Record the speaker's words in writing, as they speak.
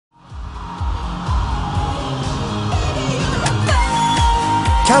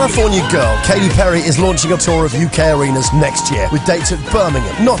California girl Katy Perry is launching a tour of UK arenas next year with dates at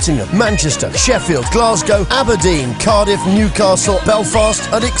Birmingham, Nottingham, Manchester, Sheffield, Glasgow, Aberdeen, Cardiff, Newcastle, Belfast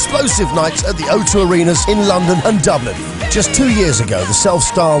and explosive nights at the O2 arenas in London and Dublin. Just 2 years ago, the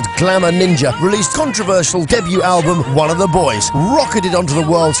self-styled glamour ninja released controversial debut album One of the Boys, rocketed onto the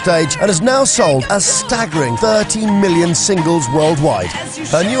world stage and has now sold a staggering 30 million singles worldwide.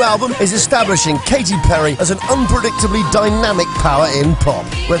 Her new album is establishing Katy Perry as an unpredictably dynamic power in pop.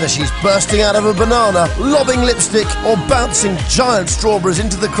 Whether she's bursting out of a banana, lobbing lipstick or bouncing giant strawberries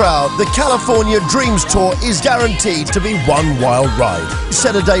into the crowd, the California Dreams Tour is guaranteed to be one wild ride.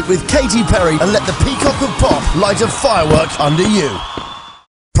 Set a date with Katy Perry and let the peacock of pop light a firework under you.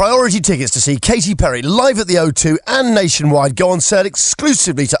 Priority tickets to see Katy Perry live at the O2 and nationwide go on sale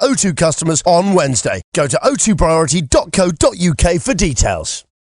exclusively to O2 customers on Wednesday. Go to o2priority.co.uk for details.